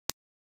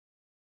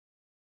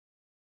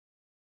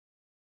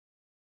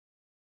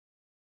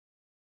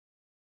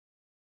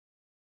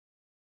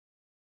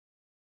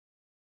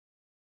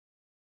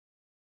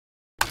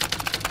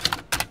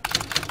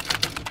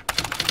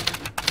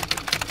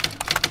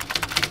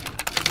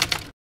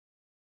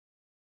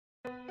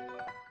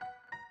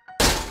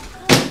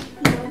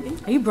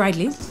Bradley. Are you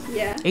Bradley?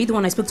 Yeah. Are you the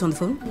one I spoke to on the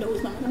phone? No,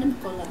 it's not. I'm gonna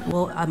call her.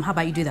 Well, how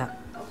about you do that?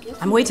 Okay.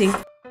 I'm waiting.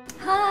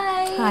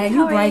 Hi. Hi, are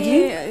you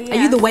Bradley? Yeah.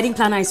 Are you the wedding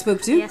planner I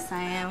spoke to? Yes,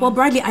 I am. Well,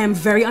 Bradley, I am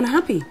very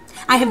unhappy.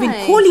 I have been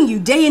calling you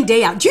day in,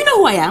 day out. Do you know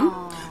who I am?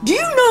 Do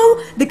you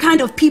know the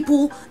kind of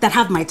people that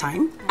have my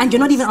time? And you're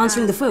not even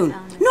answering the phone.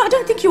 No, I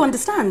don't think you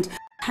understand.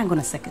 Hang on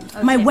a second.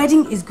 Okay. My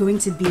wedding is going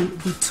to be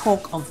the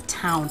talk of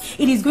town.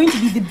 It is going to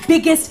be the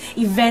biggest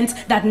event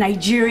that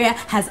Nigeria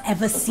has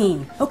ever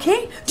seen.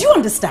 Okay? Do you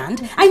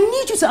understand? I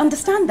need you to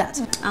understand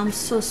that. I'm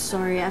so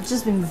sorry. I've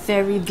just been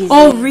very busy.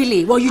 Oh,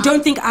 really? Well, you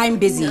don't think I'm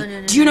busy.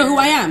 No, Do you know who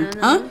I am?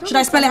 Huh? Should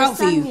I spell it out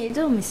for you?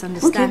 Don't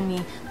misunderstand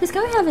me. Please,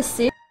 can we have a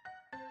seat?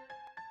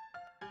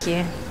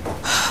 Thank you.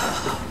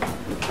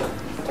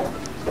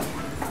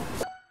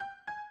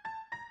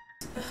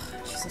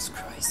 Jesus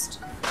Christ.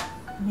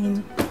 I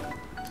mean...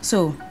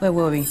 So, where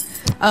were we?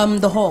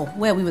 The hall.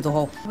 Where are we with the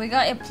hall? We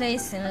got a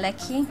place in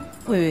Lekki.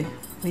 Wait,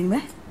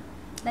 where?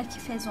 Lekki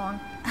phase 1.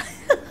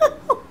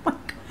 Oh my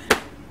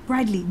God.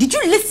 Bradley, did you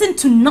listen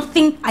to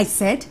nothing I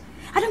said?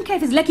 I don't care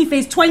if it's Lekki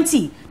phase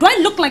 20. Do I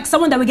look like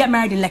someone that will get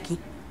married in Lekki?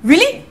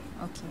 Really?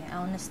 Okay, I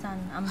understand.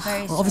 I'm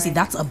very sorry. Obviously,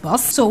 that's a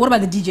bus. So, what about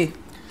the DJ?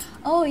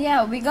 Oh,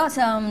 yeah, we got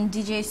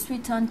DJ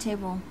Sweet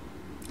Turntable.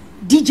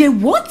 DJ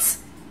what?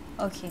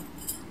 Okay.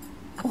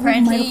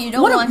 Apparently, you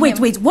don't want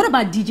Wait, what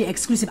about DJ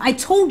Exclusive? I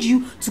told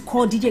you to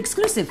call DJ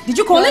Exclusive. Did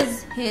you call it?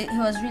 He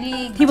was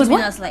really He was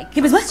what? us like He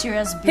was what?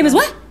 serious bill. He was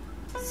what?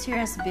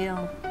 Serious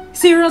bill.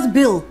 Serious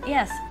bill.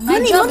 Yes.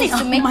 My job is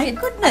to make it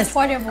goodness.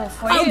 affordable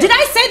for you. Did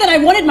I say that I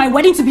wanted my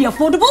wedding to be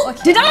affordable?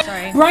 Okay, did I'm I?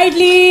 sorry.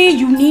 Brightly,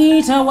 you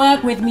need to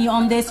work with me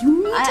on this.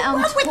 You need to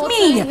work with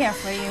totally me. Here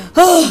for you.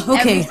 Oh,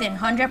 okay. Everything,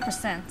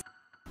 100%.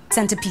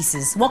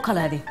 Centerpieces. What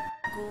color are they?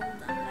 Gold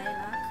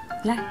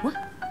and lilac. What?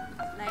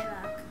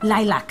 Lilac.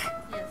 Lilac.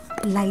 Yes.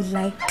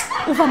 Lilac.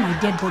 Over my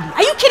dead body.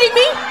 Are you kidding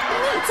me?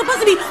 It's supposed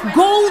to be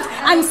gold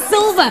and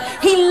silver.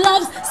 He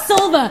loves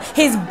silver.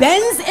 His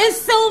Benz is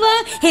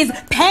silver. His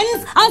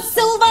pens are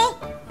silver.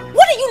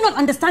 What are you not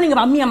understanding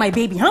about me and my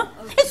baby, huh?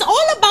 Okay. It's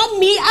all about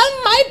me and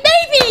my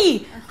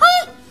baby.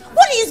 Huh?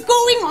 What is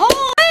going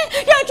on?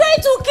 You're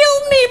trying to kill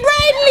me,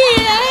 Bradley.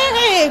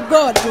 Hey,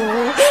 God,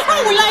 how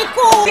will I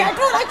cope?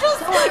 I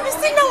just, you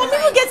see now, I'm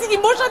even getting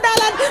emotional, and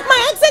my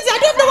accent, I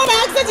don't know why my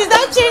accent is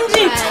now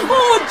changing.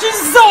 Oh,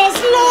 Jesus,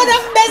 Lord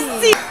have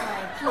mercy.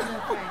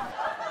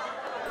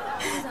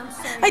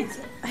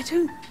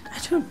 I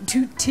don't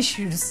do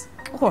tissues.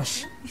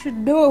 Gosh, you should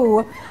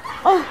know.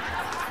 Oh.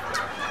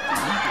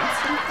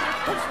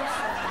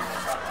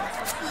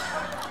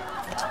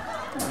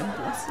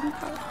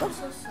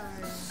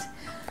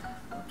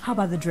 How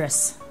about the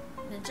dress?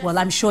 Well,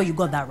 I'm sure you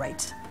got that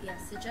right.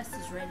 Yes, the dress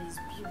is ready. It's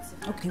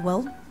beautiful. Okay,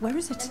 well, where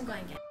is it? Let me go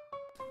and get it.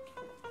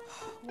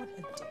 What a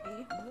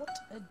day. What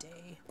a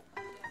day.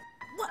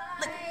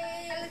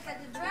 Hi, look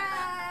at the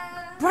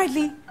dress.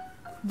 Bradley,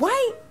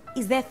 why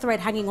is there thread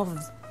hanging off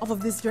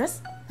of this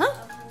dress? Huh?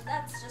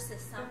 That's just a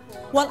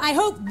sample. Well, I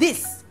hope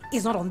this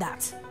is not on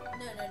that.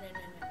 No.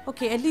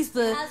 Okay, at least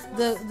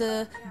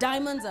the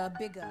diamonds are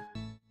bigger.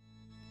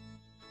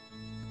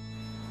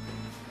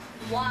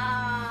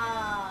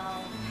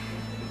 Wow,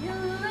 you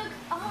look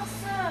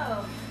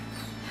awesome.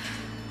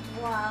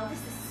 Wow, this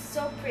is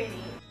so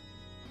pretty.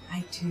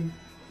 I do.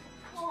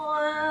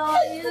 Wow,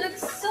 you look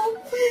so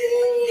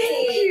pretty.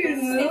 Thank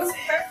you. It's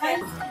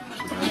perfect.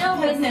 You know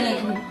what's in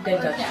it?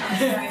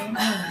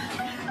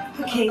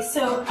 Okay,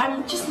 so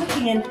I'm just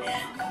looking and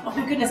oh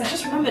my goodness, I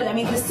just remembered. I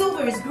mean, the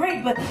silver is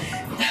great, but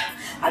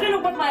I don't know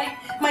what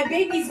my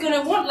baby's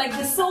gonna want, like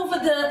the silver,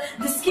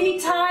 the skinny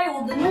tie,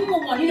 or the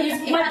normal one. You know,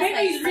 my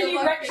baby is really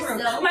retro.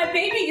 My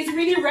baby is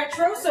really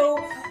retro, so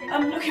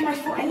look at my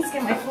phone. I need to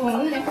get my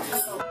phone.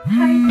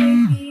 Hi,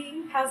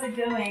 baby. How's it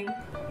going?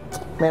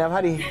 Man, I've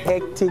had a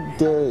hectic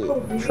day. Oh,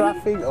 really?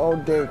 Traffic all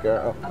day,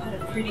 girl. I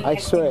had a pretty I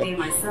hectic swear. day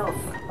myself.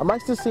 Am I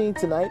still seeing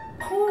tonight?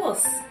 Of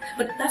course,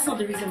 but that's not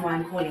the reason why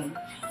I'm calling.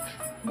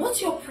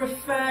 What's your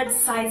preferred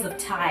size of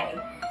tie?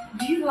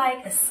 Do you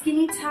like a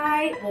skinny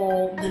tie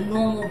or the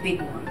normal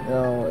big one?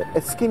 No,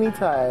 a skinny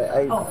tie.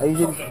 I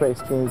usually prefer a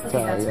skinny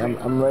tie.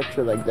 I'm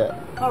retro like that.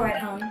 Alright,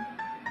 hon.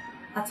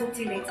 I'll talk to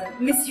you later.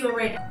 Miss you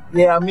already.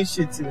 Yeah, I miss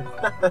you too.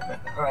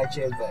 Alright,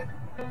 cheers, bye.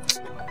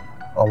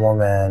 Oh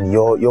man,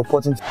 your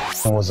putting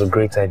was a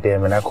great idea,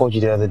 man. I called you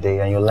the other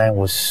day and your line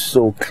was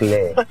so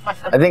clear.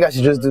 I think I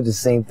should just do the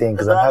same thing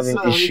because I'm having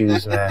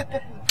issues, man.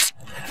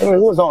 Anyway,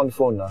 who was on the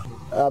phone now?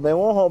 Man,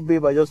 one hot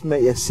babe I just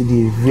met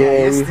yesterday.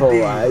 Very hot,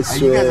 I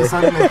swear. You guys are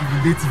sounding like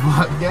you date,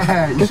 but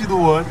yeah, you should do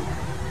one.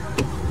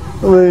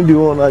 I'm really the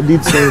one I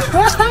did so.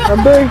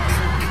 I'm back.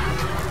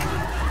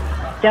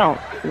 Don't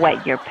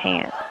wet your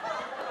pants.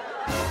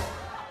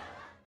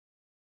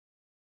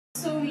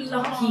 So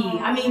lucky.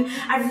 I mean,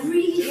 I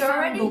really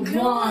found the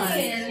one.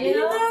 You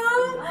know?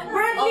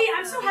 Bradley,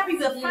 I'm so happy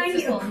we're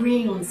finally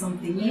agreeing on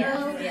something.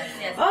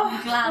 Yes. Oh,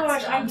 I'm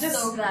glad. gosh, I'm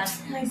so glad.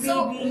 My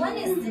So baby. when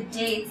is the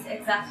date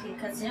exactly?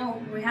 Because you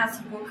know we have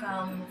to book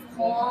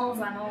halls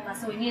and all that,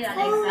 so we need an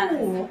exact.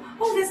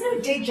 Oh, there's no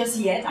date just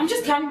yet. I'm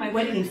just planning my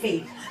wedding in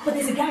faith. But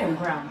there's a guy on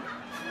ground.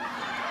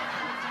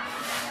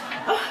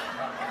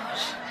 Oh,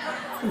 gosh.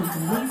 It was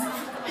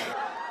amazing.